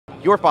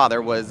Your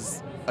father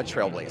was a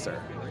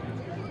trailblazer.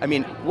 I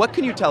mean, what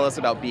can you tell us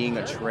about being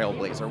a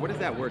trailblazer? What does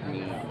that word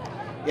mean?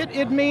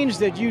 It means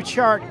that you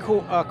chart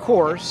a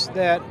course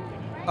that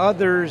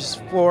others,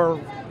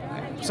 for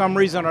some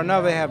reason or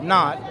another, have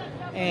not,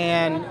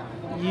 and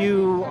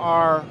you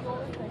are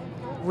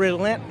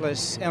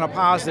relentless in a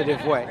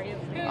positive way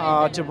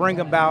to bring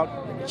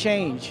about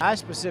change. I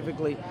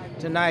specifically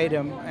tonight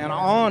am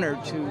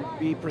honored to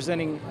be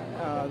presenting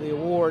the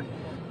award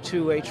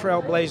to a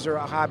trailblazer.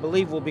 I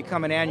believe will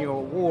become an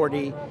annual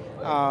awardee,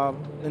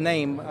 the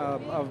name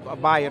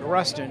of Bayard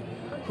Rustin,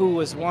 who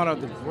was one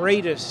of the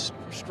greatest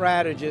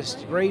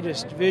strategists,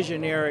 greatest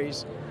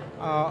visionaries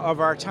of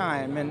our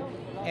time,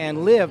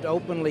 and lived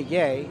openly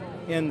gay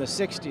in the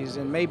 60s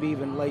and maybe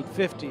even late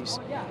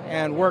 50s,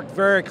 and worked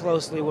very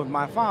closely with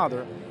my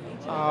father,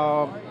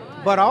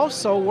 but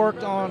also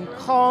worked on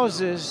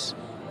causes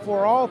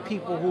for all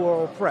people who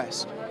are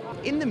oppressed.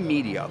 In the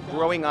media,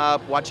 growing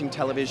up, watching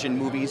television,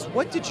 movies,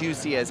 what did you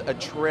see as a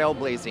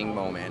trailblazing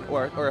moment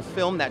or a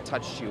film that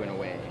touched you in a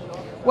way?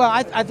 Well,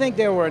 I think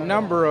there were a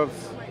number of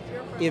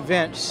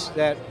events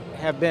that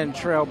have been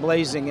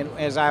trailblazing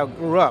as I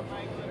grew up.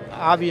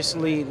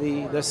 Obviously,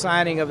 the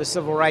signing of the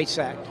Civil Rights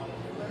Act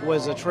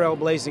was a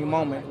trailblazing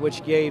moment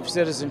which gave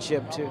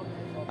citizenship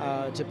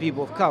to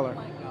people of color.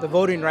 The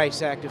Voting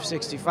Rights Act of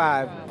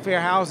 '65,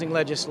 fair housing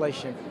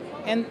legislation.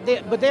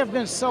 But there have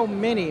been so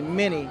many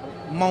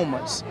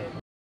moments